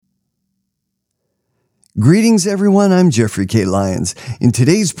Greetings, everyone. I'm Jeffrey K. Lyons. In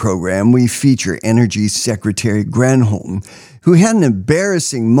today's program, we feature Energy Secretary Granholm, who had an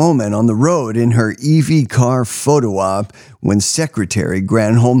embarrassing moment on the road in her EV car photo op when Secretary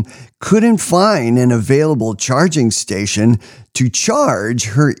Granholm couldn't find an available charging station to charge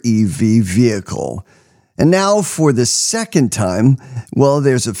her EV vehicle. And now, for the second time,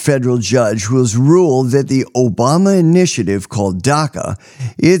 there's a federal judge who has ruled that the Obama initiative called DACA,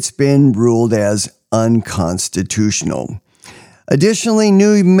 it's been ruled as unconstitutional. Additionally,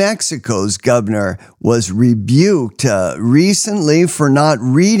 New Mexico's governor was rebuked recently for not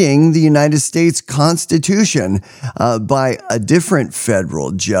reading the United States Constitution by a different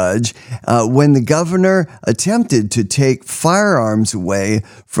federal judge when the governor attempted to take firearms away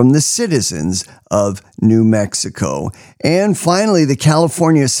from the citizens of New Mexico. And finally, the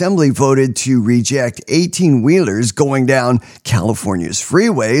California Assembly voted to reject 18-wheelers going down California's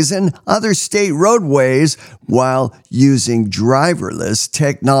freeways and other state roadways while using driverless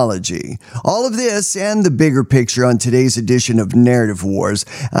technology. All of this and the bigger picture on today's edition of Narrative Wars.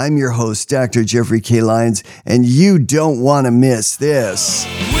 I'm your host, Dr. Jeffrey K. Lyons, and you don't want to miss this.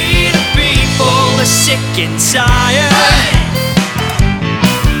 We the people are sick and tired.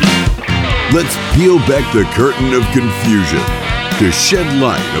 Let's peel back the curtain of confusion to shed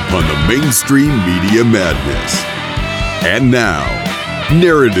light upon the mainstream media madness. And now,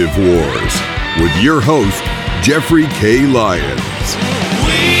 Narrative Wars with your host, Jeffrey K. Lyons.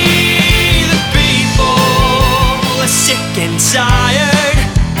 We the people are sick and tired.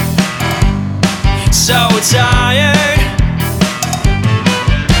 So tired.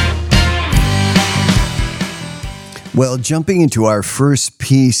 Well, jumping into our first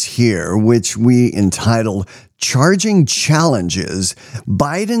piece here, which we entitled Charging Challenges,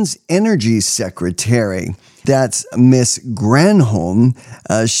 Biden's Energy Secretary, that's Miss Granholm,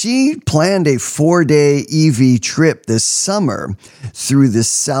 she planned a 4-day EV trip this summer through the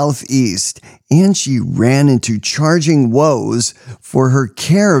Southeast, and she ran into charging woes for her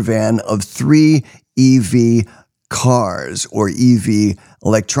caravan of 3 EV cars or EV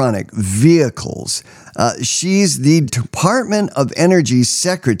electronic vehicles. She's the Department of Energy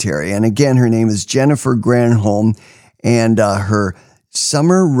Secretary, and again, her name is Jennifer Granholm, and her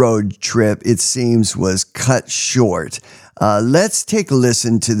summer road trip, it seems, was cut short. Let's take a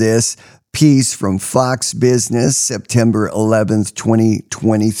listen to this piece from Fox Business, September 11th,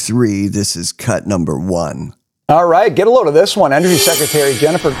 2023. This is cut number 1. All right, get a load of this one. Energy Secretary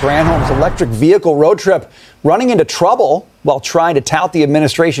Jennifer Granholm's electric vehicle road trip running into trouble while trying to tout the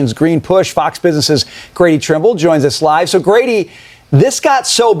administration's green push. Fox Business's Grady Trimble joins us live. So, Grady, this got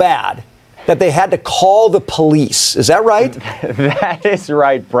so bad that they had to call the police. Is that right? That is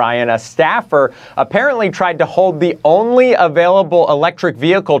right, Brian. A staffer apparently tried to hold the only available electric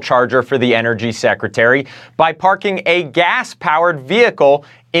vehicle charger for the Energy Secretary by parking a gas-powered vehicle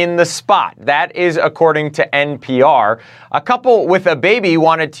in the spot. That is according to NPR. A couple with a baby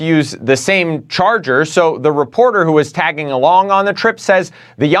wanted to use the same charger, so the reporter who was tagging along on the trip says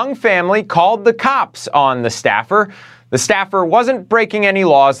the young family called the cops on the staffer. The staffer wasn't breaking any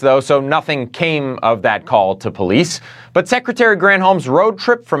laws, though, so nothing came of that call to police. But Secretary Granholm's road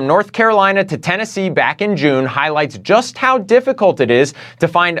trip from North Carolina to Tennessee back in June highlights just how difficult it is to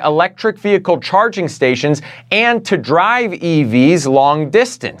find electric vehicle charging stations and to drive EVs long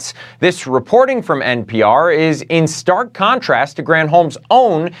distance. This reporting from NPR is in stark contrast to Granholm's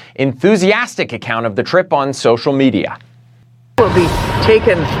own enthusiastic account of the trip on social media. We'll be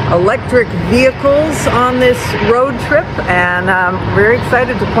taking electric vehicles on this road trip, and I'm very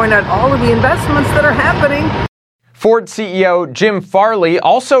excited to point out all of the investments that are happening. Ford CEO Jim Farley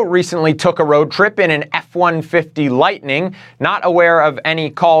also recently took a road trip in an F-150 Lightning, not aware of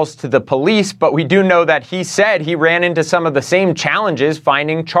any calls to the police, but we do know that he said he ran into some of the same challenges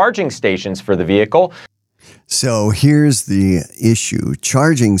finding charging stations for the vehicle. So here's the issue.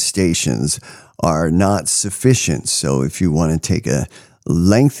 Charging stations are not sufficient. So if you want to take a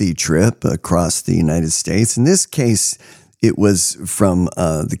lengthy trip across the United States, in this case, it was from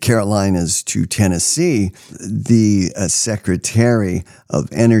the Carolinas to Tennessee, the Secretary of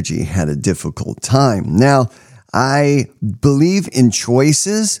Energy had a difficult time. Now, I believe in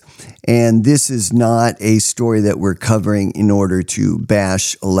choices, and this is not a story that we're covering in order to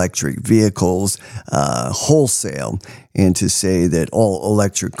bash electric vehicles wholesale and to say that all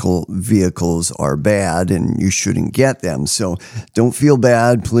electrical vehicles are bad and you shouldn't get them. So don't feel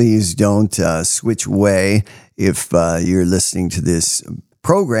bad. Please don't switch away if you're listening to this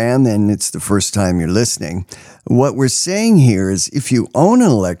program and it's the first time you're listening, what we're saying here is if you own an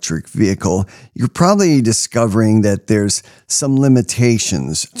electric vehicle, you're probably discovering that there's some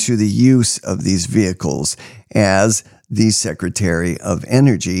limitations to the use of these vehicles, as the Secretary of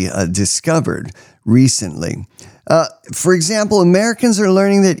Energy discovered recently. For example, Americans are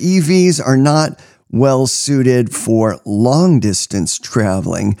learning that EVs are not well suited for long distance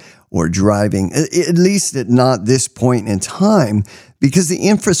traveling or driving, at least at not this point in time, because the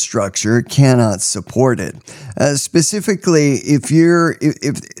infrastructure cannot support it. Specifically, if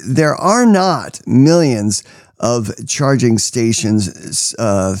there are not millions of charging stations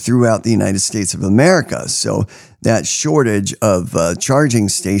throughout the United States of America, so that shortage of charging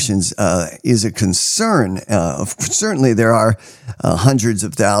stations is a concern. Certainly, there are hundreds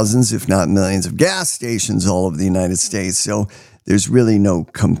of thousands, if not millions, of gas stations all over the United States. So there's really no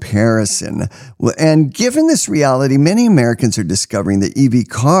comparison. And given this reality, many Americans are discovering that EV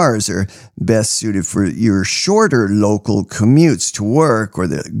cars are best suited for your shorter local commutes to work or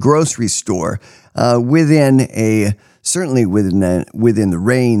the grocery store certainly within the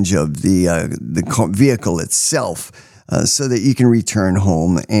range of the vehicle itself, so that you can return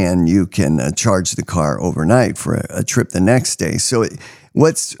home and you can charge the car overnight for a trip the next day. So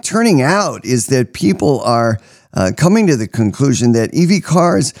what's turning out is that people are coming to the conclusion that EV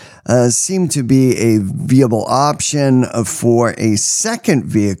cars seem to be a viable option for a second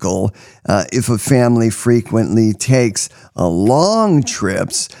vehicle if a family frequently takes long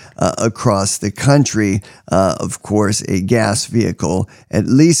trips across the country. Of course, a gas vehicle, at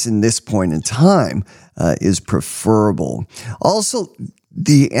least in this point in time, is preferable. Also,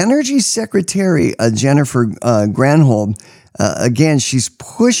 the Energy Secretary, Jennifer Granholm, again, she's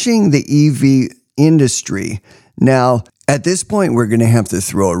pushing the EV industry. Now, at this point, we're going to have to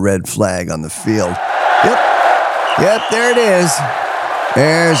throw a red flag on the field. Yep, there it is.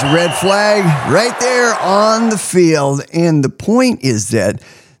 There's a red flag right there on the field. And the point is that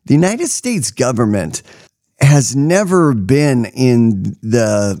the United States government has never been in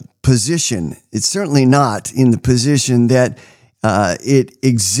the position, it's certainly not in the position that it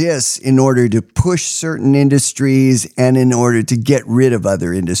exists in order to push certain industries and in order to get rid of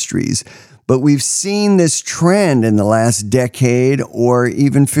other industries. But we've seen this trend in the last decade or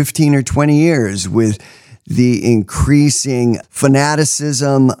even 15 or 20 years with the increasing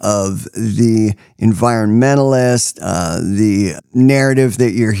fanaticism of the environmentalist, the narrative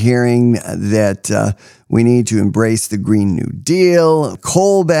that you're hearing that we need to embrace the Green New Deal,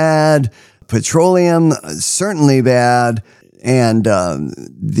 coal bad, petroleum certainly bad, and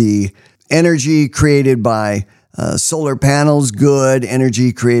the energy created by solar panels, good.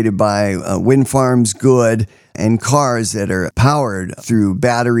 Energy created by wind farms, good. And cars that are powered through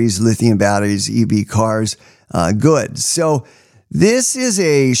batteries, lithium batteries, EV cars, good. So this is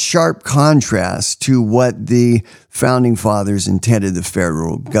a sharp contrast to what the founding fathers intended the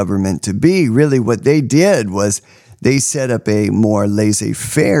federal government to be. Really, what they did was they set up a more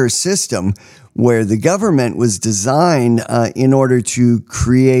laissez-faire system where the government was designed in order to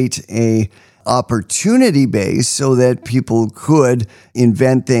create a opportunity base so that people could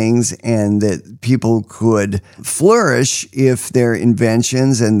invent things and that people could flourish if their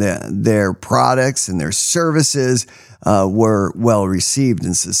inventions and their products and their services were well received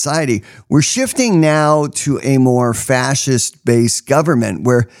in society. We're shifting now to a more fascist-based government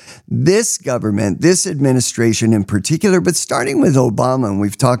where this government, this administration in particular, but starting with Obama, and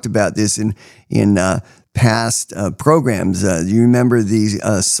we've talked about this in past programs. You remember the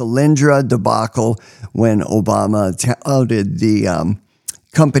Solyndra debacle when Obama touted the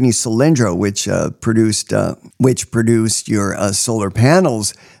company Solyndra, which produced your solar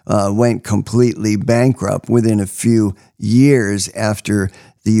panels, went completely bankrupt within a few years after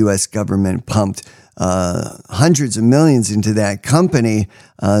the U.S. government pumped hundreds of millions into that company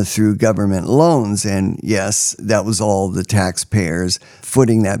through government loans. And yes, that was all the taxpayers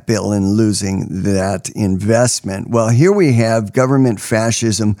footing that bill and losing that investment. Well, here we have government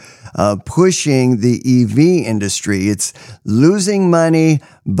fascism pushing the EV industry. It's losing money,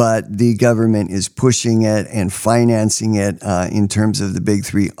 but the government is pushing it and financing it in terms of the big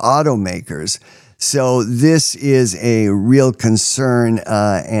three automakers. So this is a real concern,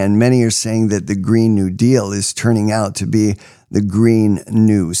 and many are saying that the Green New Deal is turning out to be the Green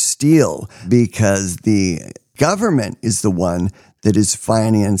New Steel because the government is the one that is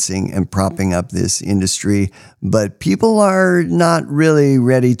financing and propping up this industry, but people are not really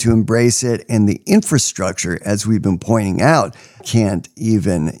ready to embrace it, and the infrastructure, as we've been pointing out, can't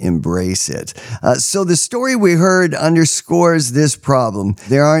even embrace it. So the story we heard underscores this problem.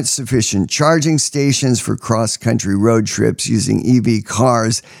 There aren't sufficient charging stations for cross-country road trips using EV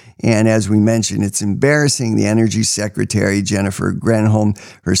cars. And as we mentioned, it's embarrassing. The Energy Secretary, Jennifer Granholm,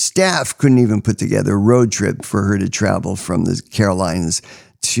 her staff couldn't even put together a road trip for her to travel from the Carolinas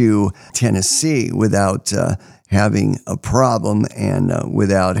to Tennessee without having a problem and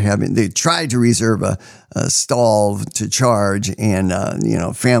they tried to reserve a stall to charge, and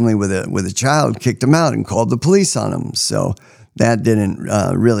family with a child kicked them out and called the police on them. So that didn't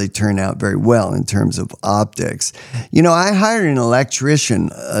really turn out very well in terms of optics. I hired an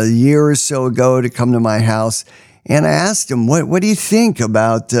electrician a year or so ago to come to my house, and I asked him, what do you think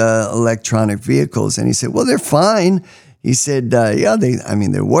about electronic vehicles? And he said, well, they're fine. He said,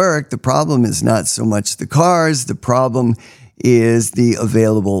 they work. The problem is not so much the cars. The problem is the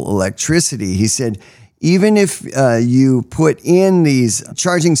available electricity. He said, even if you put in these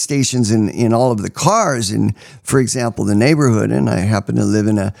charging stations in all of the cars in, for example, the neighborhood, and I happen to live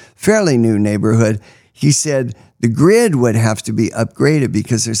in a fairly new neighborhood, he said the grid would have to be upgraded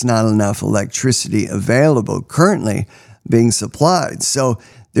because there's not enough electricity available currently being supplied. So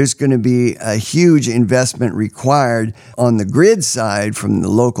there's going to be a huge investment required on the grid side from the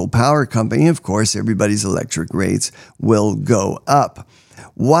local power company. Of course, everybody's electric rates will go up.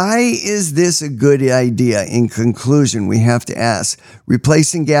 Why is this a good idea? In conclusion, we have to ask,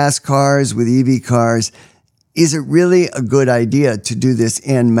 replacing gas cars with EV cars, is it really a good idea to do this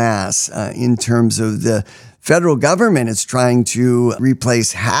en masse in terms of the federal government is trying to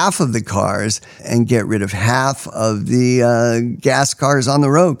replace half of the cars and get rid of half of the gas cars on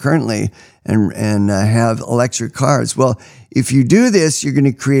the road currently and have electric cars. Well, if you do this, you're going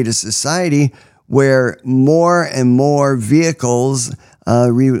to create a society where more and more vehicles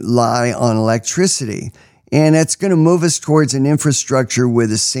rely on electricity. And it's going to move us towards an infrastructure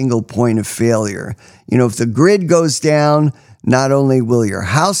with a single point of failure. If the grid goes down, not only will your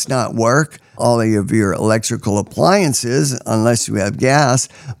house not work, all of your electrical appliances, unless you have gas,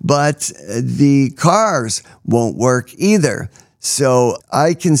 but the cars won't work either. So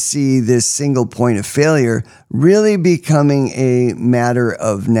I can see this single point of failure really becoming a matter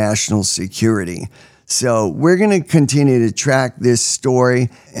of national security. So we're going to continue to track this story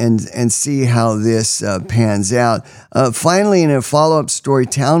and see how this pans out. Finally, in a follow-up story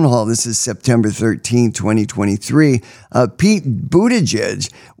town hall, this is September 13, 2023, Pete Buttigieg,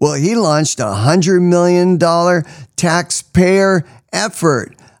 he launched a $100 million taxpayer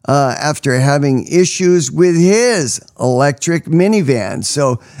effort after having issues with his electric minivan.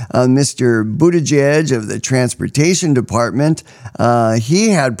 So Mr. Buttigieg of the Transportation Department, he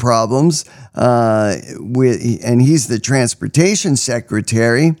had problems and he's the Transportation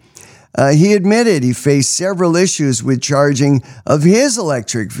Secretary. He admitted he faced several issues with charging of his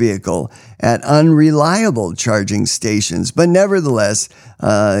electric vehicle at unreliable charging stations. But nevertheless,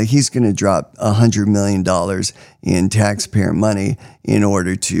 he's going to drop $100 million in taxpayer money in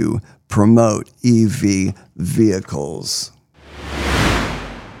order to promote EV vehicles.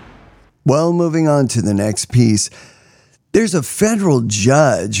 Well, moving on to the next piece. There's a federal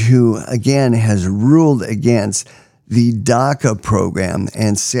judge who, again, has ruled against the DACA program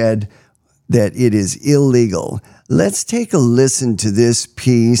and said that it is illegal. Let's take a listen to this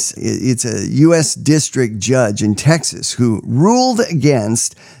piece. It's a U.S. district judge in Texas who ruled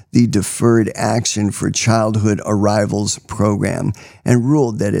against the Deferred Action for Childhood Arrivals program and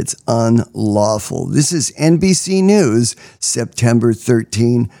ruled that it's unlawful. This is NBC News, September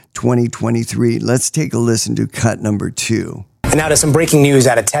 13, 2023. Let's take a listen to cut number 2. And now to some breaking news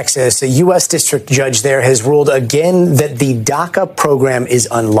out of Texas. A U.S. district judge there has ruled again that the DACA program is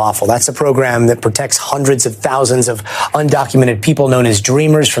unlawful. That's a program that protects hundreds of thousands of undocumented people known as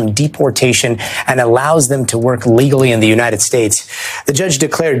dreamers from deportation and allows them to work legally in the United States. The judge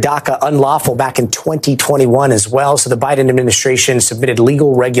declared DACA unlawful back in 2021 as well. So the Biden administration submitted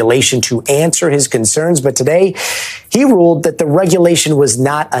legal regulation to answer his concerns. But today, he ruled that the regulation was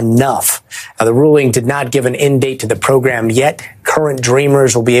not enough. Now, the ruling did not give an end date to the program yet. Current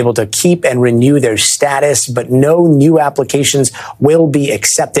dreamers will be able to keep and renew their status, but no new applications will be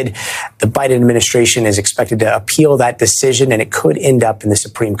accepted. The Biden administration is expected to appeal that decision, and it could end up in the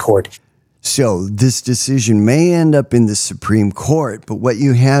Supreme Court. So this decision may end up in the Supreme Court, but what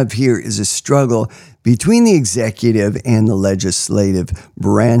you have here is a struggle between the executive and the legislative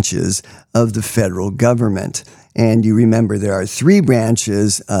branches of the federal government. And you remember there are three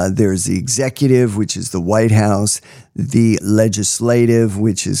branches. There's the executive, which is the White House, the legislative,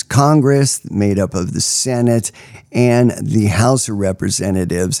 which is Congress, made up of the Senate, and the House of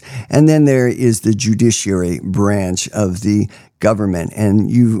Representatives. And then there is the judiciary branch of the government. And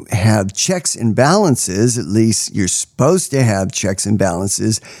you have checks and balances, at least you're supposed to have checks and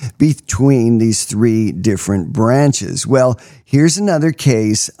balances between these three different branches. Well, here's another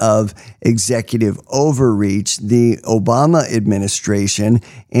case of executive overreach. The Obama administration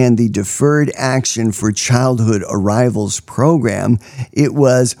and the Deferred Action for Childhood Arrivals program, it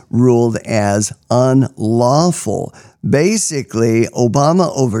was ruled as unlawful. Basically,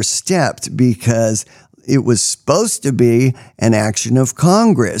 Obama overstepped because it was supposed to be an action of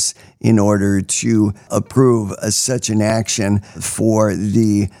Congress in order to approve such an action for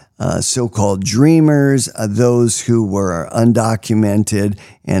the so-called dreamers, those who were undocumented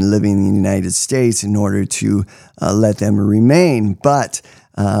and living in the United States, in order to let them remain. But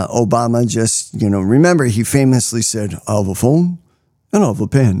Obama just, remember, he famously said, "I have a phone and I have a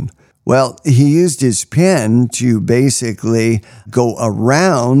pen." Well, he used his pen to basically go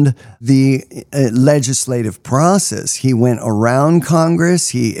around the legislative process. He went around Congress.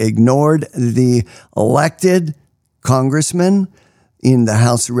 He ignored the elected congressmen in the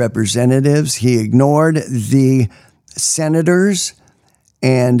House of Representatives. He ignored the senators,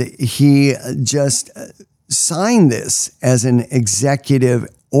 and he just signed this as an executive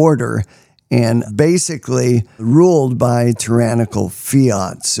order and basically ruled by tyrannical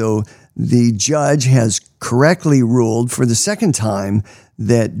fiat. So the judge has correctly ruled for the second time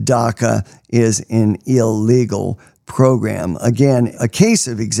that DACA is an illegal program. Again, a case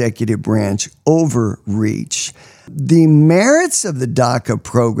of executive branch overreach. The merits of the DACA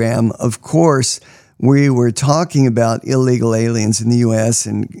program, of course, we were talking about illegal aliens in the U.S.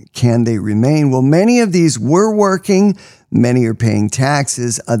 and can they remain? Well, many of these were working. Many are paying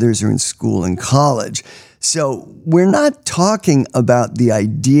taxes. Others are in school and college. So we're not talking about the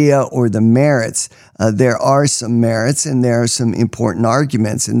idea or the merits. There are some merits and there are some important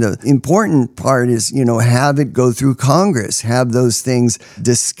arguments. And the important part is, have it go through Congress, have those things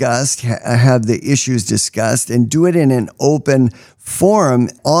discussed, have the issues discussed, and do it in an open forum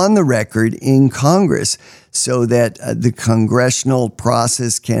on the record in Congress, so that the congressional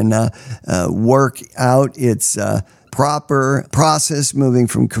process can work out its proper process, moving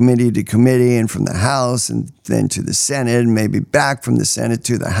from committee to committee and from the House and then to the Senate, and maybe back from the Senate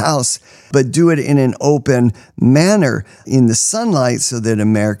to the House, but do it in an open manner in the sunlight so that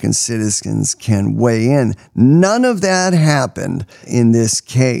American citizens can weigh in. None of that happened in this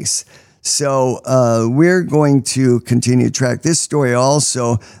case. So we're going to continue to track this story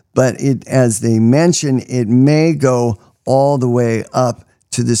also, but as they mentioned, it may go all the way up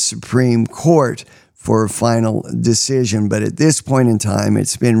to the Supreme Court for a final decision. But at this point in time,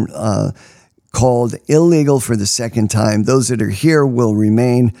 it's been called illegal for the second time. Those that are here will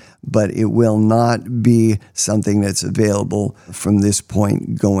remain, but it will not be something that's available from this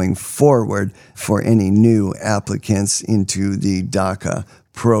point going forward for any new applicants into the DACA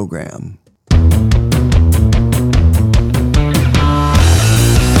program.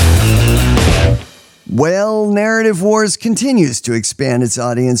 Well, Narrative Wars continues to expand its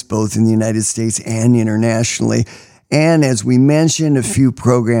audience both in the United States and internationally. And as we mentioned a few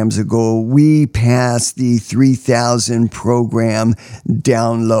programs ago, we passed the 3,000 program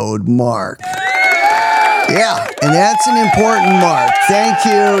download mark. Yeah, and that's an important mark. Thank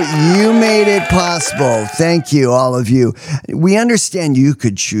you. You made it possible. Thank you, all of you. We understand you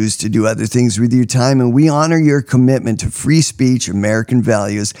could choose to do other things with your time, and we honor your commitment to free speech, American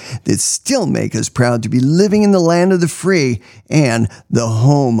values that still make us proud to be living in the land of the free and the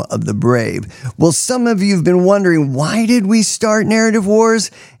home of the brave. Well, some of you have been wondering, why did we start Narrative Wars?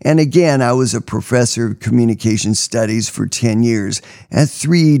 And again, I was a professor of communication studies for 10 years at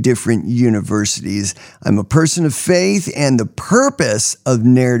 3 different universities. I'm a person of faith, and the purpose of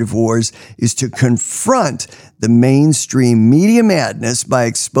Narrative Wars is to confront the mainstream media madness by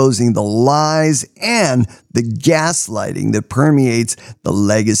exposing the lies and the gaslighting that permeates the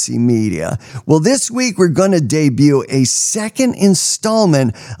legacy media. Well, this week we're going to debut a second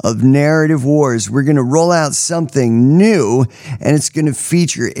installment of Narrative Wars. We're going to roll out something new, and it's going to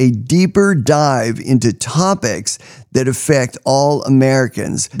feature a deeper dive into topics that affect all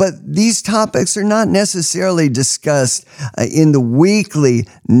Americans. But these topics are not necessarily discussed in the weekly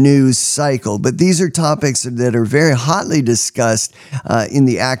news cycle, but these are topics that are very hotly discussed in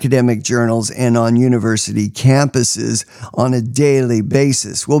the academic journals and on university campuses on a daily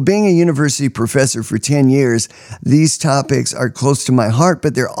basis. Well, being a university professor for 10 years, these topics are close to my heart,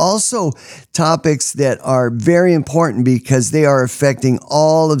 but they're also topics that are very important because they are affecting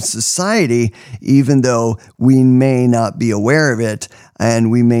all of society, even though we may not be aware of it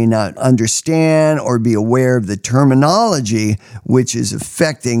and we may not understand or be aware of the terminology which is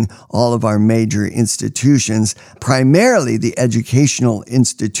affecting all of our major institutions, primarily the educational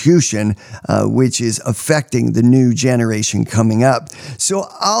institution, which is affecting the new generation coming up. So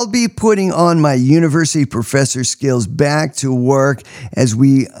I'll be putting on my university professor skills back to work as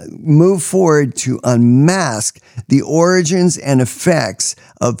we move forward to unmask the origins and effects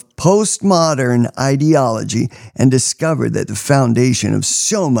of postmodern ideology and discover that the foundation of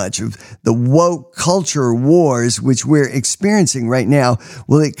so much of the woke culture wars which we're experiencing right now,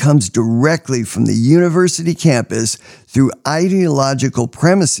 well, it comes directly from the university campus through ideological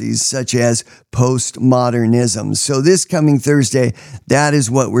premises such as postmodernism. So this coming Thursday, that is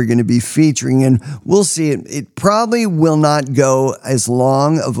what we're going to be featuring, and we'll see. It probably will not go as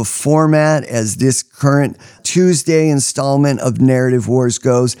long of a format as this current Tuesday installment of Narrative Wars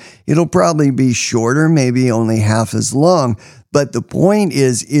goes. It'll probably be shorter, maybe only half as long. But the point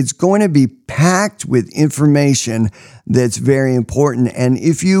is, it's going to be packed with information that's very important. And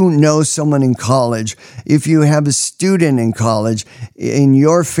if you know someone in college, if you have a student in college, in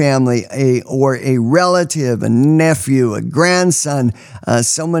your family, or a relative, a nephew, a grandson,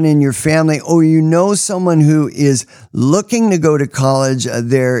 someone in your family, or you know someone who is looking to go to college,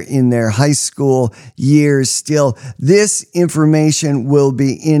 they're in their high school years still, this information will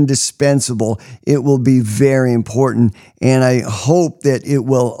be indispensable. It will be very important. And I hope that it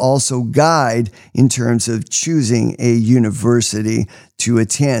will also guide in terms of choosing a university to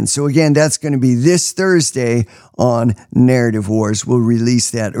attend. So again, that's going to be this Thursday on Narrative Wars. We'll release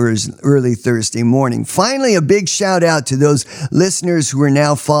that early Thursday morning. Finally, a big shout out to those listeners who are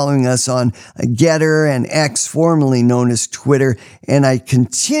now following us on Getter and X, formerly known as Twitter. And I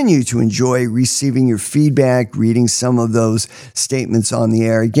continue to enjoy receiving your feedback, reading some of those statements on the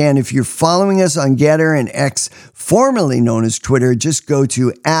air. Again, if you're following us on Getter and X, formerly known as Twitter, just go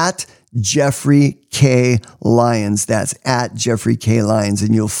to @Jeffrey K. Lyons. That's @Jeffrey K. Lyons,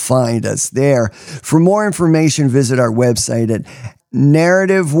 and you'll find us there. For more information, visit our website at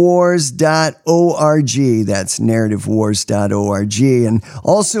narrativewars.org. That's narrativewars.org. And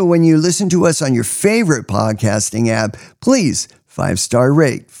also, when you listen to us on your favorite podcasting app, please 5-star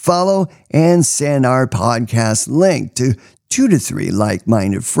rate, follow, and send our podcast link to 2 to 3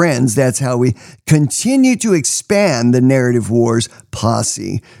 like-minded friends. That's how we continue to expand the Narrative Wars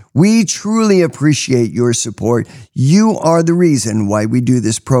posse. We truly appreciate your support. You are the reason why we do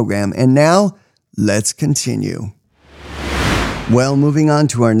this program. And now, let's continue. Well, moving on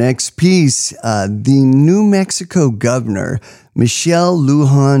to our next piece, the New Mexico governor, Michelle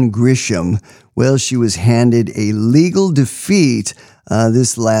Lujan Grisham, well, she was handed a legal defeat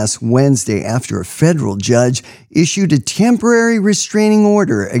this last Wednesday after a federal judge issued a temporary restraining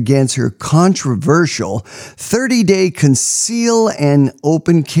order against her controversial 30-day conceal and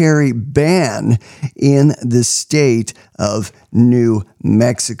open carry ban in the state of New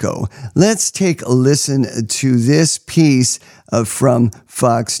Mexico. Let's take a listen to this piece from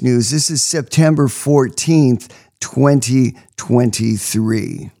Fox News. This is September 14th,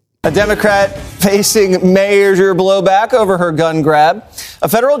 2023. A Democrat facing major blowback over her gun grab. A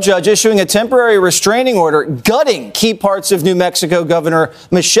federal judge issuing a temporary restraining order gutting key parts of New Mexico Governor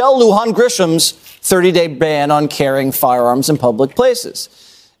Michelle Lujan Grisham's 30-day ban on carrying firearms in public places.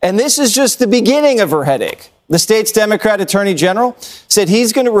 And this is just the beginning of her headache. The state's Democrat Attorney General said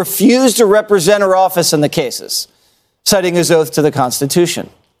he's going to refuse to represent her office in the cases, citing his oath to the Constitution.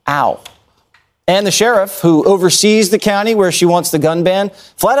 Ow. And the sheriff, who oversees the county where she wants the gun ban,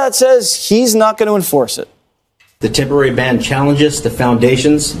 flat out says he's not going to enforce it. The temporary ban challenges the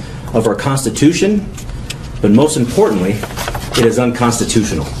foundations of our Constitution, but most importantly, it is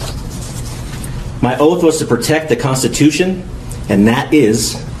unconstitutional. My oath was to protect the Constitution, and that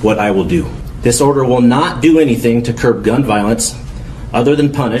is what I will do. This order will not do anything to curb gun violence other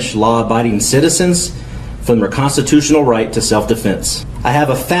than punish law-abiding citizens from their constitutional right to self-defense. I have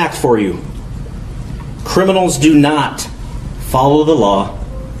a fact for you. Criminals do not follow the law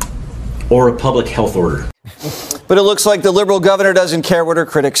or a public health order. But it looks like the liberal governor doesn't care what her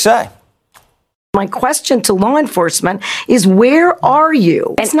critics say. My question to law enforcement is, where are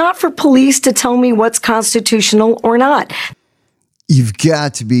you? It's not for police to tell me what's constitutional or not. You've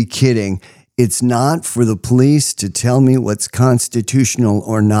got to be kidding. It's not for the police to tell me what's constitutional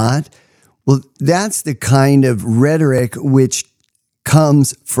or not. Well, that's the kind of rhetoric which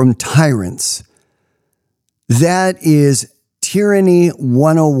comes from tyrants. That is tyranny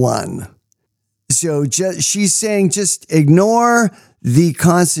 101. So she's saying just ignore the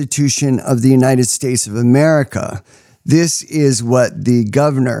Constitution of the United States of America. This is what the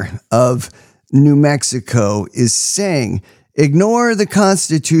governor of New Mexico is saying. Ignore the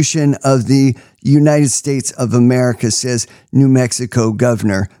Constitution of the United States of America, says New Mexico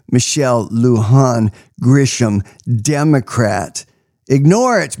Governor Michelle Lujan Grisham, Democrat.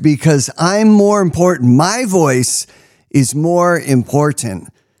 Ignore it because I'm more important. My voice is more important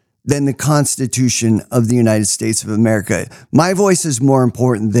than the Constitution of the United States of America. My voice is more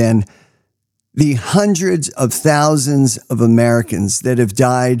important than the hundreds of thousands of Americans that have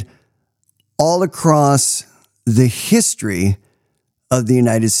died all across the history of the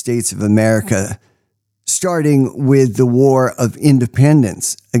United States of America, starting with the War of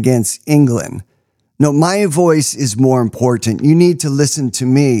Independence against England. No, my voice is more important. You need to listen to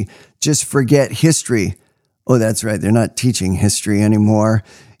me. Just forget history. Oh, that's right. They're not teaching history anymore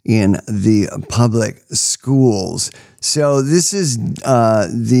in the public schools. So this is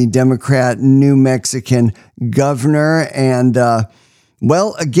the Democrat New Mexican governor. And,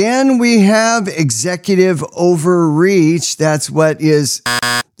 well, again, we have executive overreach. That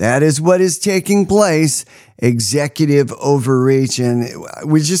is what is taking place. Executive overreach. And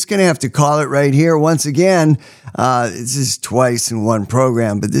we're just going to have to call it right here. Once again, this is twice in one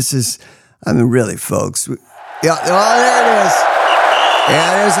program, but this is, really, folks. Yeah, oh, there it is.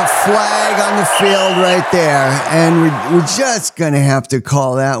 Yeah, there's a flag on the field right there. And we're just going to have to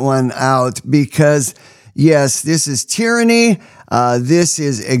call that one out because, yes, this is tyranny. This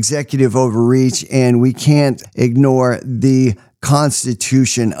is executive overreach, and we can't ignore the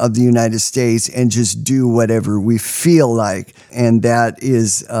Constitution of the United States and just do whatever we feel like. And that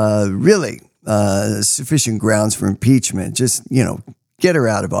is really sufficient grounds for impeachment. Just, get her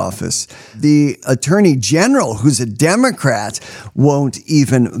out of office. The Attorney General, who's a Democrat, won't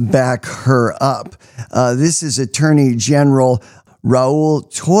even back her up. This is Attorney General Raul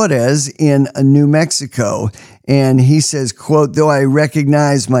Torres in New Mexico. And he says, quote, though I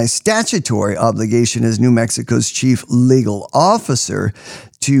recognize my statutory obligation as New Mexico's chief legal officer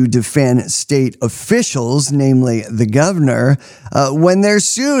to defend state officials, namely the governor, when they're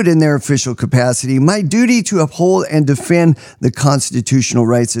sued in their official capacity, my duty to uphold and defend the constitutional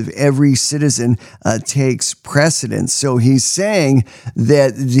rights of every citizen takes precedence. So he's saying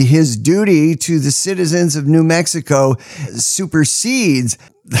that his duty to the citizens of New Mexico supersedes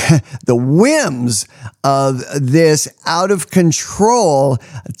the whims of this out of control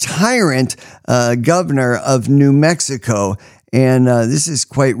tyrant governor of New Mexico. And this is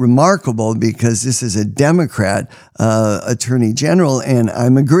quite remarkable because this is a Democrat attorney general, and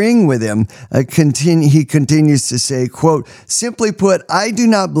I'm agreeing with him. He continues to say, quote, simply put, I do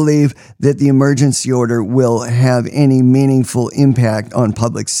not believe that the emergency order will have any meaningful impact on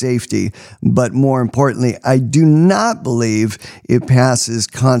public safety. But more importantly, I do not believe it passes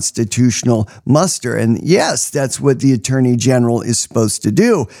constitutional muster. And yes, that's what the attorney general is supposed to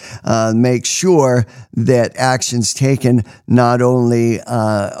do. Make sure that actions taken not only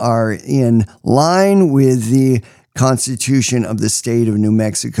are in line with the Constitution of the state of New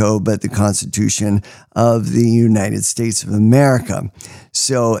Mexico, but the Constitution of the United States of America.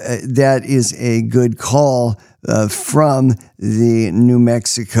 So that is a good call from the New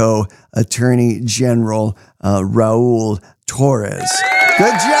Mexico Attorney General, Raul Torres.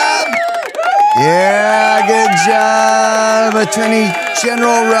 Good job. Yeah, good job, Attorney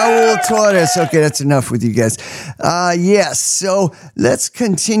General Raul Torres. Okay, that's enough with you guys. Yes, so let's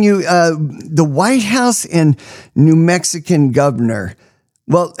continue. The White House and New Mexican governor.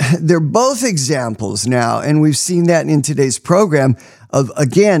 Well, they're both examples now, and we've seen that in today's program of,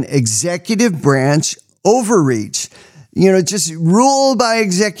 again, executive branch overreach. Just rule by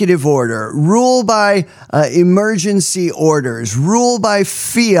executive order, rule by emergency orders, rule by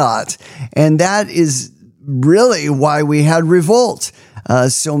fiat. And that is really why we had revolt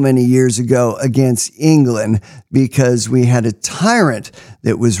so many years ago against England, because we had a tyrant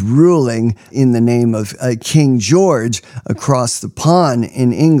that was ruling in the name of King George across the pond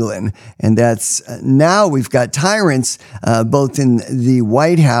in England. And that's now we've got tyrants both in the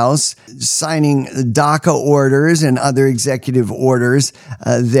White House signing DACA orders and other executive orders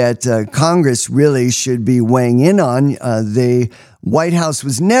that Congress really should be weighing in on. They White House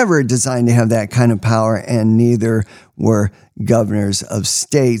was never designed to have that kind of power, and neither were governors of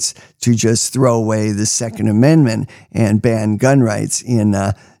states to just throw away the Second Amendment and ban gun rights in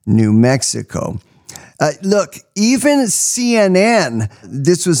New Mexico. Look, even CNN,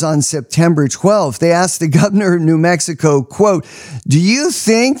 this was on September 12th, they asked the governor of New Mexico, quote, "Do you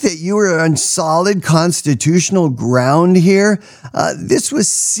think that you are on solid constitutional ground here?" This was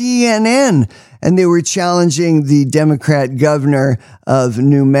CNN, and they were challenging the Democrat governor of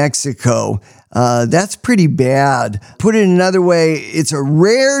New Mexico. That's pretty bad. Put it another way, it's a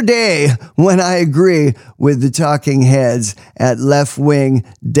rare day when I agree with the talking heads at left-wing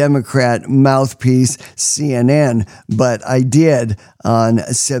Democrat mouthpiece CNN, but I did on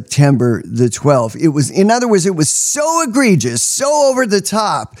September the 12th. It was, in other words, it was so egregious, so over the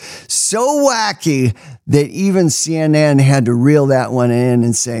top, so wacky that even CNN had to reel that one in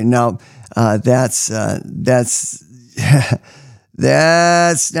and say, no, that's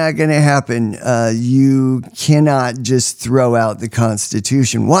not going to happen. You cannot just throw out the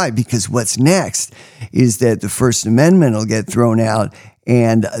Constitution. Why? Because what's next is that the First Amendment will get thrown out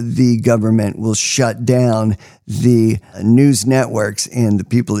and the government will shut down the news networks and the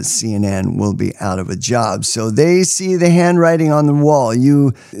people at CNN will be out of a job. So they see the handwriting on the wall.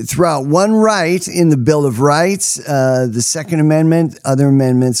 You throw out one right in the Bill of Rights, the Second Amendment, other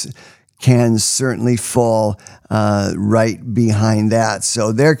amendments can certainly fall right behind that.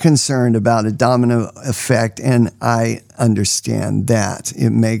 So they're concerned about a domino effect, and I understand that. It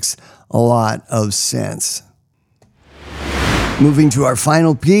makes a lot of sense. Moving to our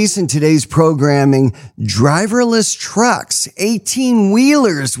final piece in today's programming, driverless trucks,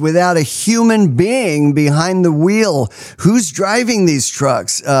 18-wheelers without a human being behind the wheel. Who's driving these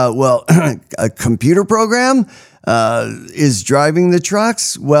trucks? Well, a computer program is driving the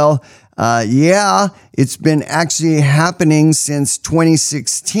trucks? Well, yeah, it's been actually happening since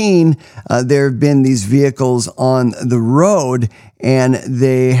 2016. There have been these vehicles on the road, and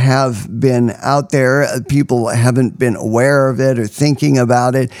they have been out there. People haven't been aware of it or thinking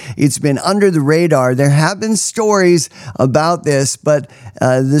about it. It's been under the radar. There have been stories about this, but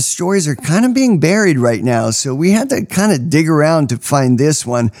the stories are kind of being buried right now. So we had to kind of dig around to find this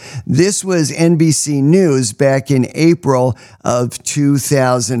one. This was NBC News back in April of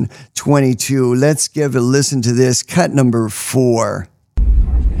 2022. Let's give a listen to this, cut number 4.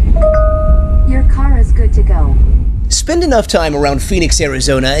 Your car is good to go. Spend enough time around Phoenix,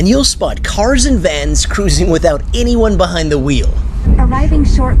 Arizona, and you'll spot cars and vans cruising without anyone behind the wheel. Arriving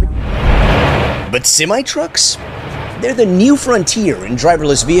shortly. But semi-trucks? They're the new frontier in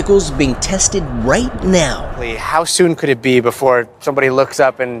driverless vehicles being tested right now. How soon could it be before somebody looks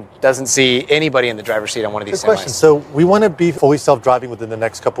up and doesn't see anybody in the driver's seat on one of these semis? Good question. So we want to be fully self-driving within the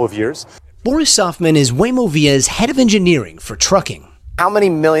next couple of years. Boris Softman is Waymo Via's head of engineering for trucking. How many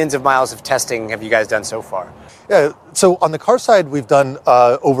millions of miles of testing have you guys done so far? Yeah, so on the car side, we've done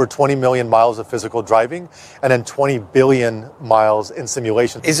over 20 million miles of physical driving and then 20 billion miles in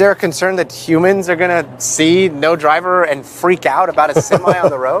simulation. Is there a concern that humans are going to see no driver and freak out about a semi on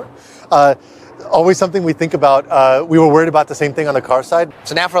the road? Always something we think about. We were worried about the same thing on the car side.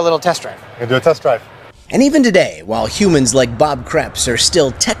 So now for a little test drive. We're going to do a test drive. And even today, while humans like Bob Krebs are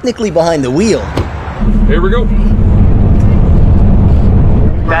still technically behind the wheel. Here we go.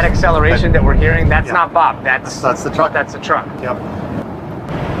 That acceleration that we're hearing, that's not Bob. That's the truck. That's the truck. Yep.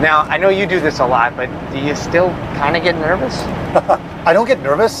 Now, I know you do this a lot, but do you still kind of get nervous? I don't get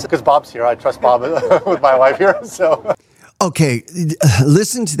nervous because Bob's here. I trust Bob with my wife here. So. Okay,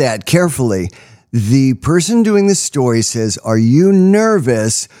 listen to that carefully. The person doing the story says, are you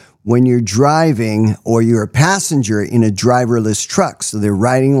nervous when you're driving or you're a passenger in a driverless truck? So they're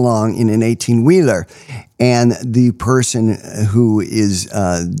riding along in an 18-wheeler. And the person who is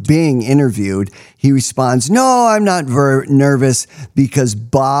being interviewed, he responds, no, I'm not nervous because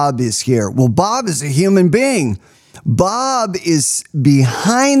Bob is here. Well, Bob is a human being. Bob is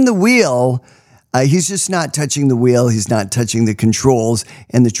behind the wheel. He's just not touching the wheel. He's not touching the controls,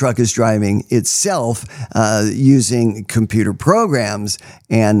 and the truck is driving itself using computer programs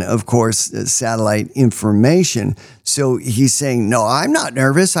and, of course, satellite information. So he's saying, no, I'm not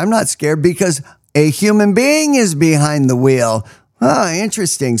nervous. I'm not scared because a human being is behind the wheel.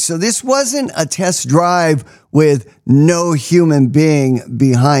 Interesting. So this wasn't a test drive with no human being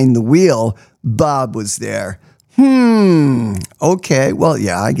behind the wheel. Bob was there. Okay. Well,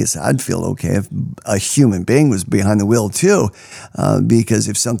 yeah, I guess I'd feel okay if a human being was behind the wheel too, because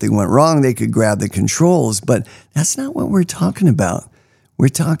if something went wrong, they could grab the controls. But that's not what we're talking about. We're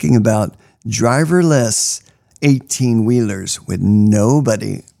talking about driverless 18-wheelers with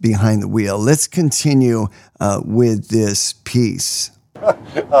nobody behind the wheel. Let's continue with this piece.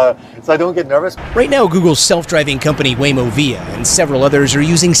 So I don't get nervous. Right now, Google's self-driving company Waymo Via and several others are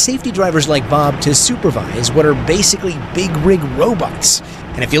using safety drivers like Bob to supervise what are basically big rig robots.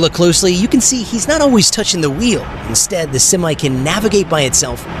 And if you look closely, you can see he's not always touching the wheel. Instead, the semi can navigate by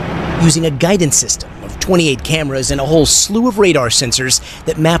itself using a guidance system of 28 cameras and a whole slew of radar sensors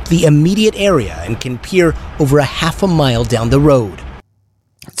that map the immediate area and can peer over a half a mile down the road.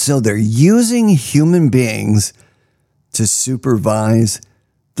 So they're using human beings to supervise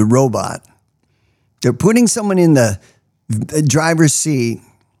the robot. They're putting someone in the driver's seat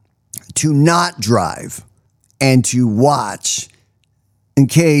to not drive and to watch in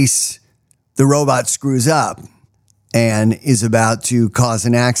case the robot screws up and is about to cause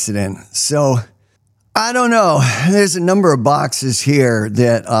an accident. So I don't know. There's a number of boxes here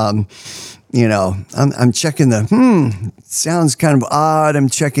that, I'm checking the, sounds kind of odd. I'm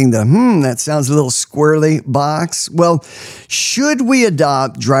checking the, that sounds a little squirrely box. Well, should we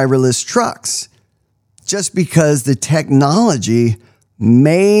adopt driverless trucks? Just because the technology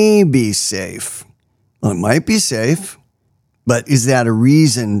may be safe. Well, it might be safe, but is that a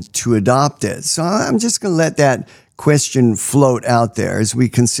reason to adopt it? So I'm just going to let that question float out there as we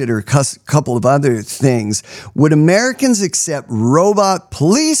consider a couple of other things. Would Americans accept robot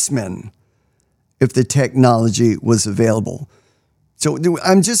policemen if the technology was available? So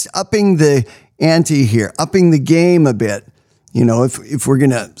I'm just upping the ante here, upping the game a bit. If we're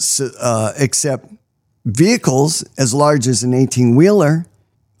going to accept vehicles as large as an 18-wheeler,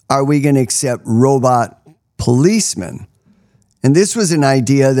 are we going to accept robot policemen? And this was an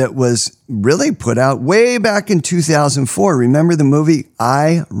idea that was really put out way back in 2004. Remember the movie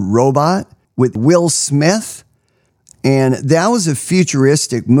I, Robot with Will Smith? And that was a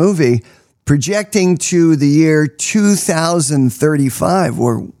futuristic movie projecting to the year 2035.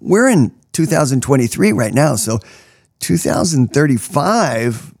 We're in 2023 right now. So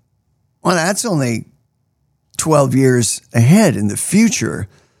 2035, well, that's only 12 years ahead in the future.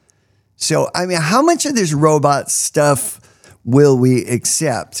 So, how much of this robot stuff will we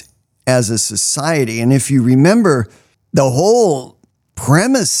accept as a society? And if you remember, the whole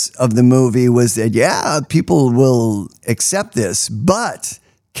premise of the movie was that, people will accept this, but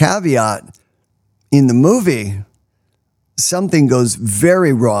caveat, in the movie, something goes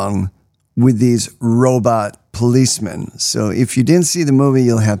very wrong with these robot policemen. So if you didn't see the movie,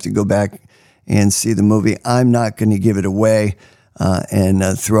 you'll have to go back and see the movie. I'm not going to give it away and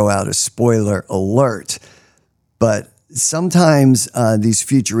throw out a spoiler alert, but sometimes these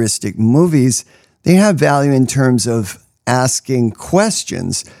futuristic movies, they have value in terms of asking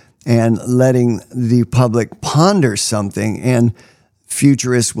questions and letting the public ponder something. And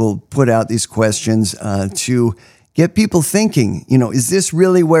futurists will put out these questions to get people thinking, is this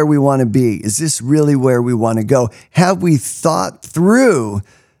really where we want to be? Is this really where we want to go? Have we thought through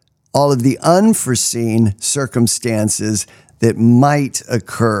all of the unforeseen circumstances that might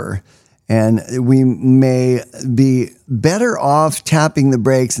occur? And we may be better off tapping the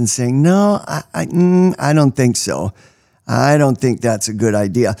brakes and saying, no, I don't think so. I don't think that's a good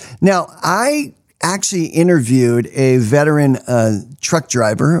idea. Now, I actually interviewed a veteran truck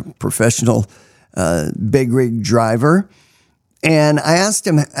driver, a professional big rig driver. And I asked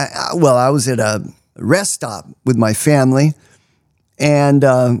him, I was at a rest stop with my family. And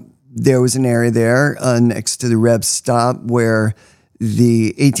there was an area there next to the rev stop where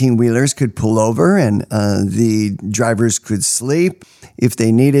the 18-wheelers could pull over and the drivers could sleep if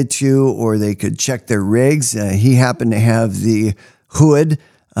they needed to, or they could check their rigs. He happened to have the hood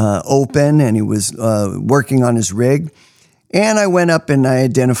open and he was working on his rig. And I went up and I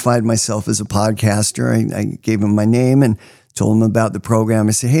identified myself as a podcaster. I gave him my name and told him about the program.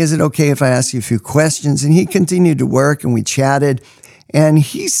 I said, hey, is it okay if I ask you a few questions? And he continued to work and we chatted. And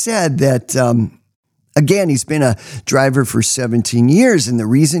he said that, again, he's been a driver for 17 years. And the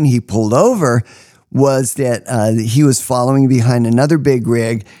reason he pulled over was that he was following behind another big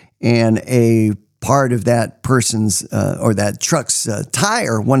rig, and a part of that person's or that truck's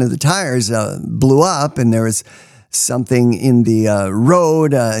tire, one of the tires blew up, and there was something in the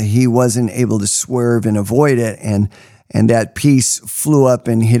road. He wasn't able to swerve and avoid it. And that piece flew up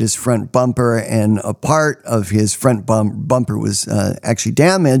and hit his front bumper, and a part of his front bumper was actually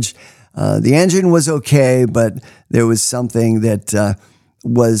damaged. The engine was okay, but there was something that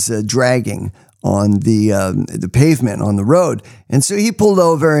was dragging on the pavement on the road. And so he pulled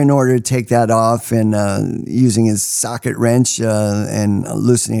over in order to take that off, and using his socket wrench and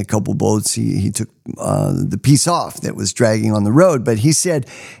loosening a couple bolts, he took the piece off that was dragging on the road. But he said,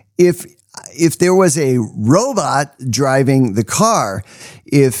 if if there was a robot driving the car,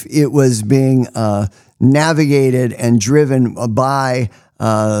 if it was being navigated and driven by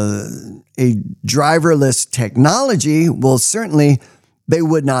a driverless technology, well, certainly they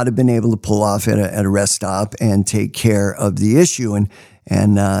would not have been able to pull off at a rest stop and take care of the issue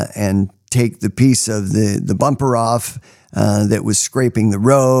and take the piece of the bumper off that was scraping the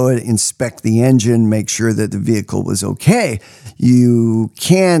road, inspect the engine, make sure that the vehicle was okay. You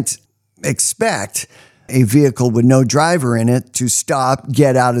can't expect a vehicle with no driver in it to stop,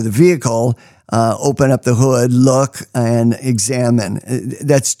 get out of the vehicle, open up the hood, look, and examine.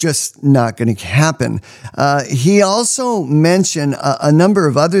 That's just not going to happen. He also mentioned a number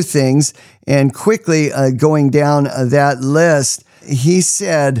of other things, and quickly going down that list, he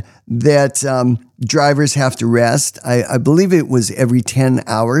said that drivers have to rest. I believe it was every 10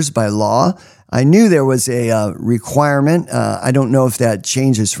 hours by law. I knew there was a requirement. I don't know if that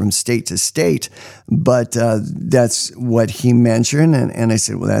changes from state to state, but that's what he mentioned. And I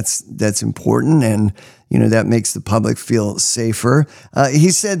said, well, that's important. And, that makes the public feel safer.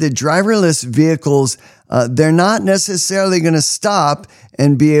 He said that driverless vehicles, they're not necessarily going to stop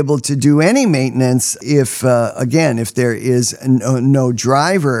and be able to do any maintenance if there is no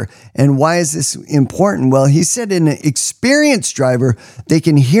driver. And why is this important? Well, he said an experienced driver, they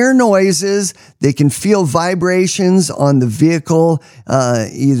can hear noises, they can feel vibrations on the vehicle,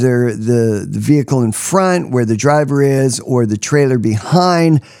 either the vehicle in front where the driver is or the trailer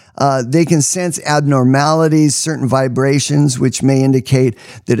behind. They can sense abnormalities, certain vibrations, which may indicate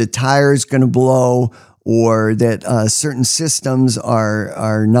that a tire is going to blow or that certain systems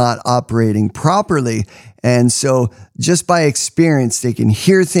are not operating properly. And so just by experience, they can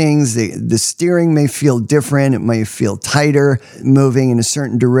hear things. The steering may feel different. It may feel tighter, moving in a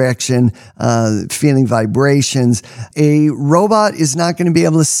certain direction, feeling vibrations. A robot is not going to be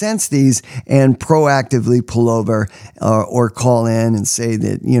able to sense these and proactively pull over or call in and say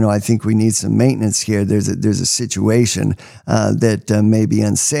that, I think we need some maintenance here. There's a situation that may be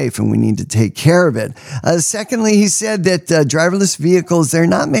unsafe and we need to take care of it. Secondly, he said that driverless vehicles, they're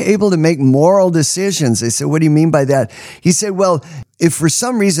not able to make moral decisions. I said, what do you mean by that? He said, well, if for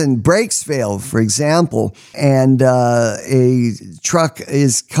some reason brakes fail, for example, and a truck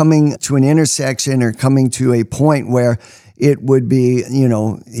is coming to an intersection or coming to a point where it would be,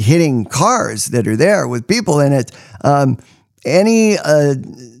 hitting cars that are there with people in it, any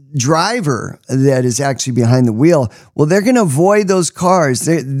driver that is actually behind the wheel, well, they're going to avoid those cars.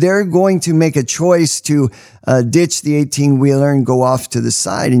 They're going to make a choice to ditch the 18-wheeler and go off to the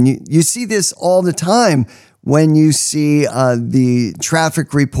side. And you see this all the time when you see the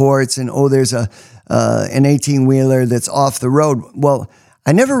traffic reports and, there's an 18-wheeler that's off the road. Well,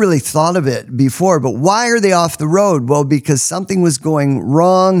 I never really thought of it before, but why are they off the road? Well, because something was going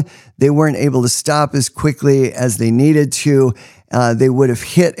wrong. They weren't able to stop as quickly as they needed to. They would have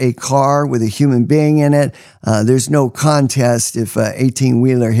hit a car with a human being in it. There's no contest if an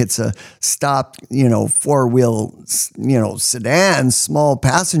 18-wheeler hits a stopped, four-wheel, sedan, small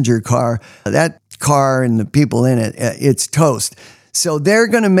passenger car. That car and the people in it, it's toast. So they're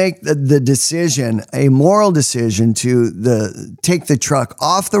going to make the decision, a moral decision, to take the truck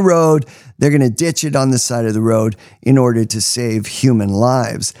off the road. They're going to ditch it on the side of the road in order to save human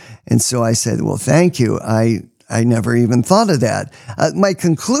lives. And so I said, well, thank you. I never even thought of that. My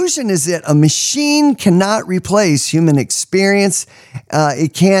conclusion is that a machine cannot replace human experience.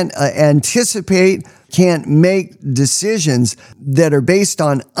 It can't anticipate, can't make decisions that are based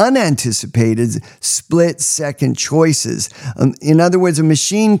on unanticipated split-second choices. In other words, a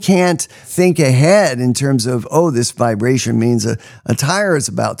machine can't think ahead in terms of, this vibration means a tire is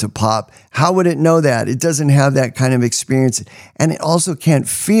about to pop. How would it know that? It doesn't have that kind of experience. And it also can't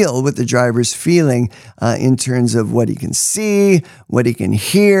feel what the driver's feeling in terms of what he can see, what he can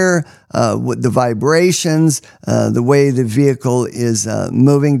hear, what the vibrations, the way the vehicle is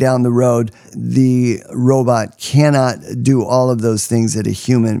moving down the road. The robot cannot do all of those things that a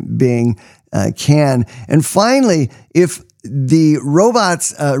human being can. And finally, if the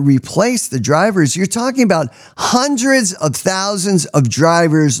robots replace the drivers, you're talking about hundreds of thousands of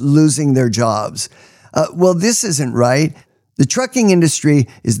drivers losing their jobs. Well, this isn't right. The trucking industry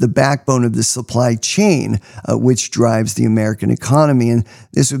is the backbone of the supply chain, which drives the American economy, and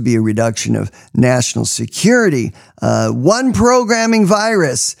this would be a reduction of national security. One programming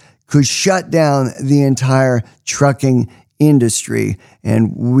virus could shut down the entire trucking industry,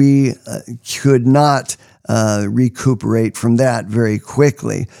 and we could not recuperate from that very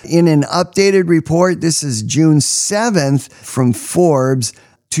quickly. In an updated report, this is June 7th from Forbes,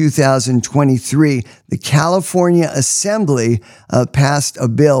 2023, the California Assembly passed a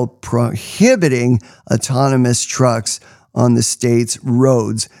bill prohibiting autonomous trucks on the state's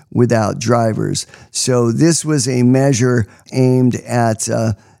roads without drivers. So this was a measure aimed at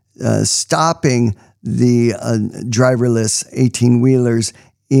stopping the driverless 18-wheelers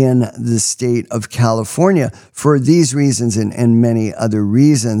in the state of California for these reasons and many other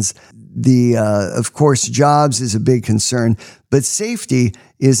reasons. Of course, jobs is a big concern, but safety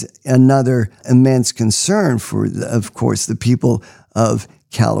is another immense concern for, of course, the people of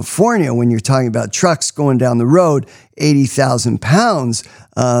California. When you're talking about trucks going down the road, 80,000 pounds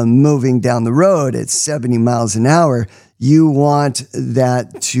moving down the road at 70 miles an hour, you want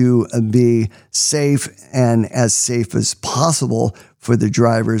that to be safe and as safe as possible for the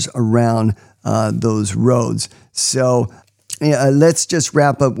drivers around those roads. So let's just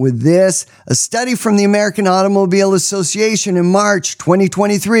wrap up with this. A study from the American Automobile Association in March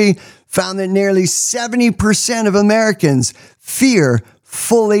 2023 found that nearly 70% of Americans fear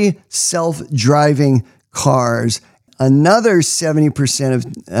fully self-driving cars. Another 70% of,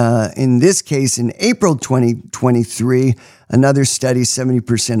 in this case, in April 2023, another study,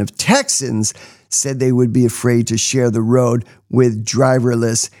 70% of Texans said they would be afraid to share the road with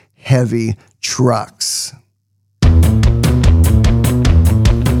driverless heavy trucks.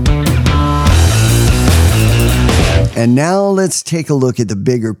 And now let's take a look at the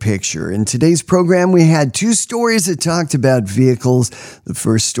bigger picture. In today's program, we had two stories that talked about vehicles. The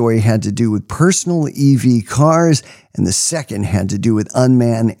first story had to do with personal EV cars, and the second had to do with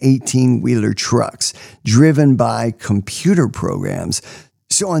unmanned 18-wheeler trucks driven by computer programs.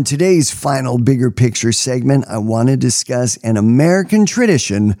 So on today's final bigger picture segment, I want to discuss an American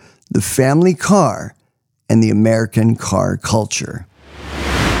tradition, the family car, and the American car culture.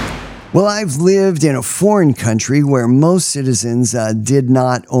 Well, I've lived in a foreign country where most citizens did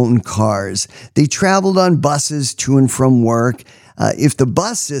not own cars. They traveled on buses to and from work. If the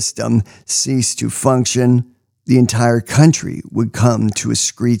bus system ceased to function, the entire country would come to a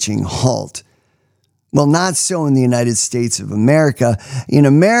screeching halt. Well, not so in the United States of America. In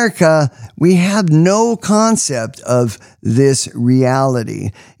America, we have no concept of this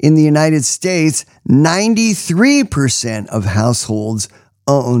reality. In the United States, 93% of households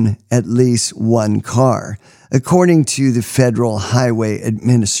own at least one car, according to the Federal Highway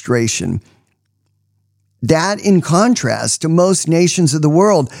Administration. That in contrast to most nations of the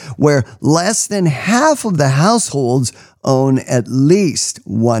world, where less than half of the households own at least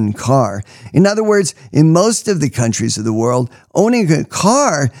one car. In other words, in most of the countries of the world, owning a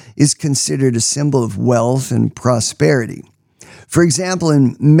car is considered a symbol of wealth and prosperity. For example,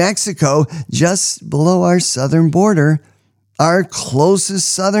 in Mexico, just below our southern border, our closest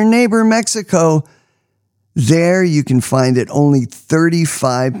southern neighbor, Mexico, there you can find that only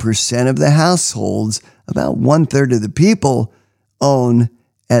 35% of the households, about 1/3 of the people, own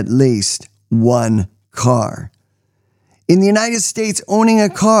at least one car. In the United States, owning a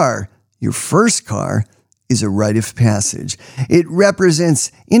car, your first car, is a rite of passage. It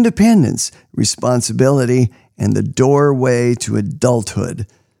represents independence, responsibility, and the doorway to adulthood.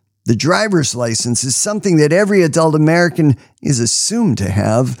 The driver's license is something that every adult American is assumed to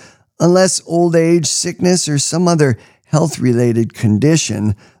have, unless old age, sickness, or some other health-related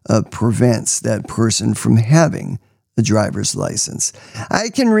condition prevents that person from having a driver's license. I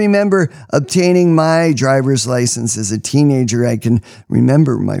can remember obtaining my driver's license as a teenager. I can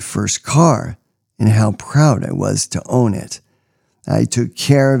remember my first car and how proud I was to own it. I took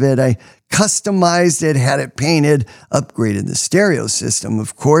care of it. I customized it, had it painted, upgraded the stereo system.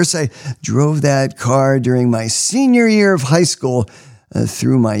 Of course, I drove that car during my senior year of high school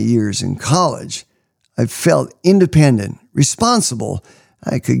through my years in college. I felt independent, responsible.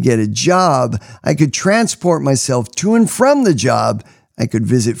 I could get a job. I could transport myself to and from the job. I could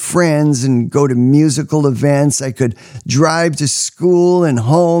visit friends and go to musical events. I could drive to school and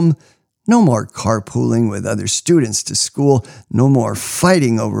home. No more carpooling with other students to school. No more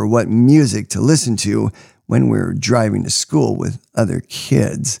fighting over what music to listen to when we were driving to school with other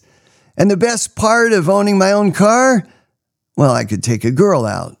kids. And the best part of owning my own car? Well, I could take a girl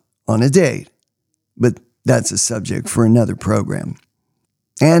out on a date. But that's a subject for another program.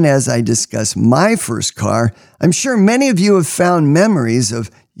 And as I discuss my first car, I'm sure many of you have found memories of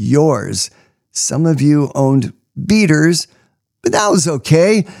yours. Some of you owned beaters, but that was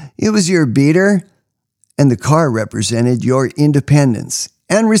okay. It was your beater, and the car represented your independence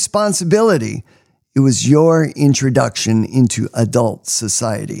and responsibility. It was your introduction into adult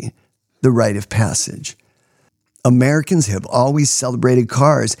society, the rite of passage. Americans have always celebrated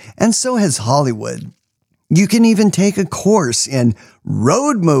cars, and so has Hollywood. You can even take a course in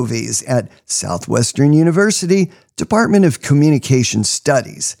road movies at Southwestern University Department of Communication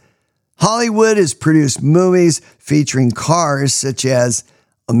Studies. Hollywood has produced movies featuring cars such as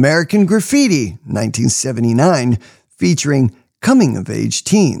American Graffiti, 1979, featuring coming-of-age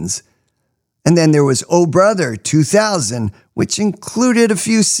teens. And then there was Oh Brother, 2000, which included a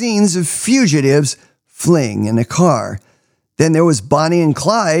few scenes of fugitives fleeing in a car. Then there was Bonnie and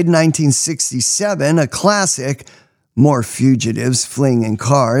Clyde, 1967, a classic, more fugitives fleeing in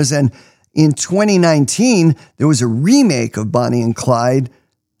cars. And in 2019, there was a remake of Bonnie and Clyde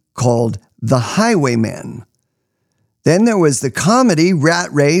called The Highwaymen. Then there was the comedy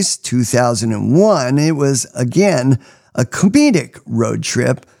Rat Race, 2001. It was, again, a comedic road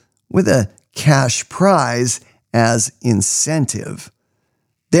trip with a cash prize as incentive.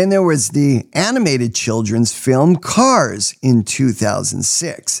 Then there was the animated children's film Cars in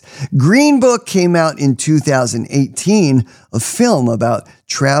 2006. Green Book came out in 2018, a film about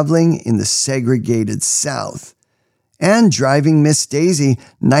traveling in the segregated South. And Driving Miss Daisy,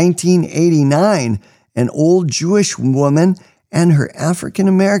 1989, an old Jewish woman and her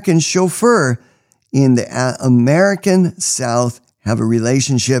African-American chauffeur in the American South have a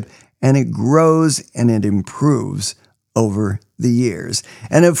relationship, and it grows and it improves over the years.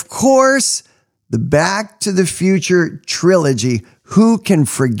 And of course, the Back to the Future trilogy. Who can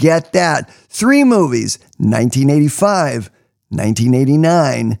forget that? 3 movies, 1985,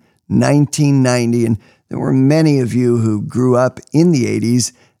 1989, 1990. And there were many of you who grew up in the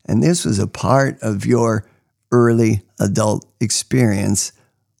 80s, and this was a part of your early adult experience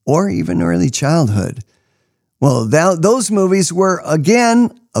or even early childhood. Well, those movies were,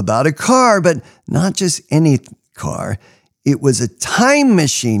 again, about a car, but not just any car. It was a time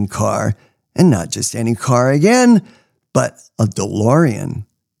machine car, and not just any car again, but a DeLorean.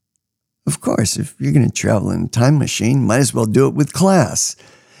 Of course, if you're going to travel in a time machine, might as well do it with class.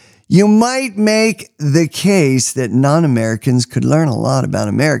 You might make the case that non-Americans could learn a lot about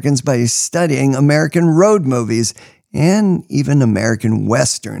Americans by studying American road movies and even American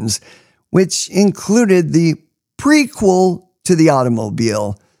Westerns, which included the prequel to the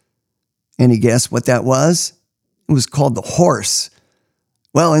automobile. Any guess what that was? It was called The Horse.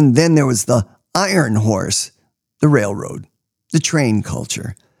 Well, and then there was the Iron Horse, the railroad, the train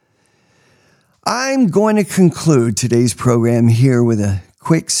culture. I'm going to conclude today's program here with a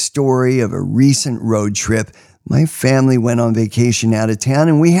quick story of a recent road trip. My family went on vacation out of town,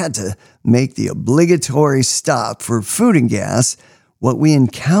 and we had to make the obligatory stop for food and gas. What we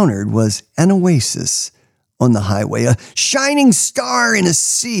encountered was an oasis on the highway, a shining star in a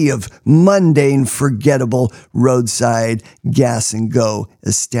sea of mundane, forgettable roadside gas-and-go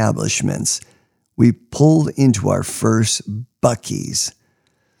establishments. We pulled into our first Buc-ee's.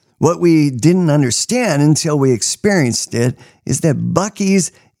 What we didn't understand until we experienced it is that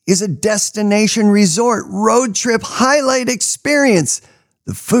Buc-ee's is a destination resort road trip highlight experience.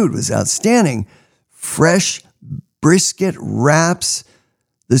 The food was outstanding. Fresh brisket wraps.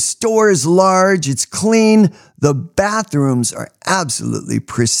 The store is large, it's clean, the bathrooms are absolutely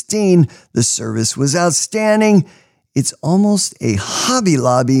pristine, the service was outstanding. It's almost a Hobby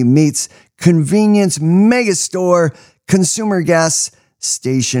Lobby meets convenience mega store, consumer gas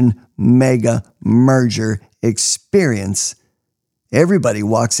station mega merger experience. Everybody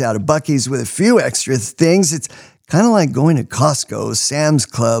walks out of Buc-ee's with a few extra things. It's kind of like going to Costco, Sam's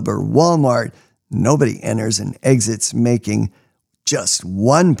Club, or Walmart. Nobody enters and exits making just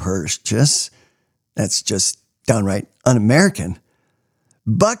one purchase. That's just downright un-American.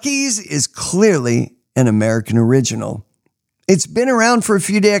 Buc-ee's is clearly an American original. It's been around for a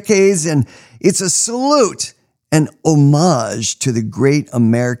few decades, and it's a salute, an homage to the great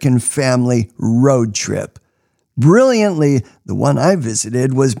American family road trip. Brilliantly, the one I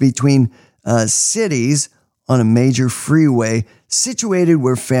visited was between cities on a major freeway situated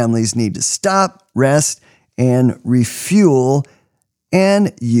where families need to stop, rest, and refuel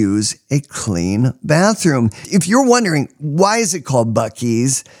and use a clean bathroom. If you're wondering, why is it called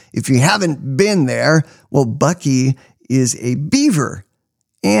Buc-ee's? If you haven't been there, well, Buc-ee is a beaver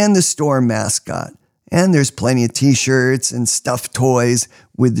and the store mascot. And there's plenty of t-shirts and stuffed toys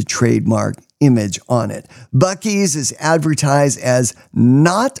with the trademark image on it. Buc-ee's is advertised as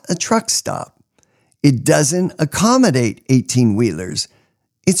not a truck stop. It doesn't accommodate 18-wheelers.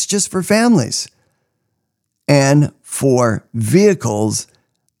 It's just for families and for vehicles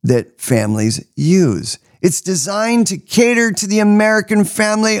that families use. It's designed to cater to the American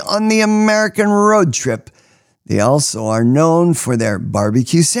family on the American road trip. They also are known for their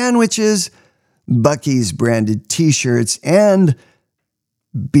barbecue sandwiches, Buc-ee's branded t-shirts, and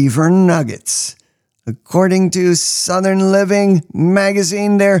beaver nuggets. According to Southern Living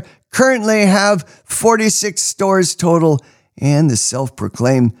magazine, they currently have 46 stores total, and the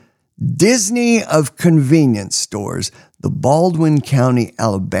self-proclaimed Disney of convenience stores. The Baldwin County,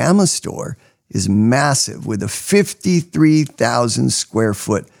 Alabama store is massive with a 53,000 square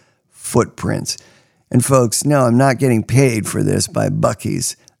foot footprint. And folks, no, I'm not getting paid for this by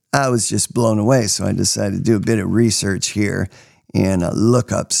Buc-ee's. I was just blown away, so I decided to do a bit of research here and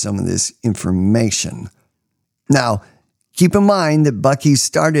look up some of this information. Now, keep in mind that Buc-ee's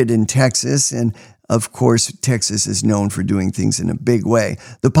started in Texas, and of course, Texas is known for doing things in a big way.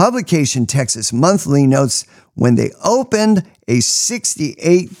 The publication Texas Monthly notes when they opened a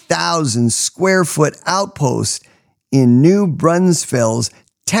 68,000 square foot outpost in New Braunfels,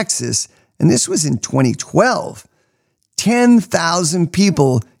 Texas, and this was in 2012, 10,000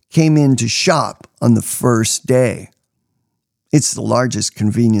 people came in to shop on the first day. It's the largest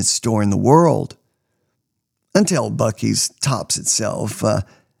convenience store in the world, until Buc-ee's tops itself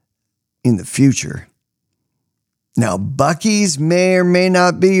in the future. Now, Buc-ee's may or may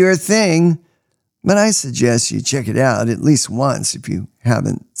not be your thing, but I suggest you check it out at least once if you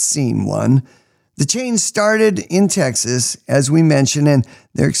haven't seen one. The chain started in Texas, as we mentioned, and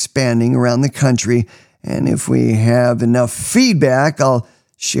they're expanding around the country. And if we have enough feedback, I'll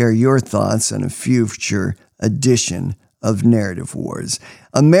share your thoughts on a future edition of Narrative Wars.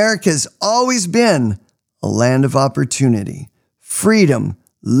 America's always been a land of opportunity, freedom,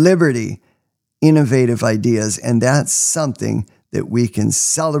 liberty, innovative ideas, and that's something that we can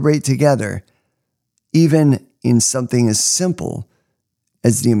celebrate together, even in something as simple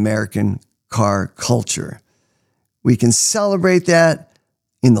as the American car culture. We can celebrate that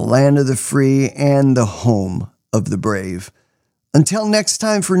in the land of the free and the home of the brave. Until next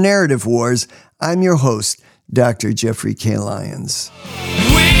time for Narrative Wars, I'm your host, Dr. Jeffrey K. Lyons.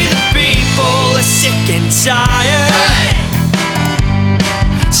 We the people are sick and tired.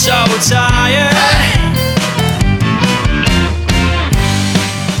 So tired.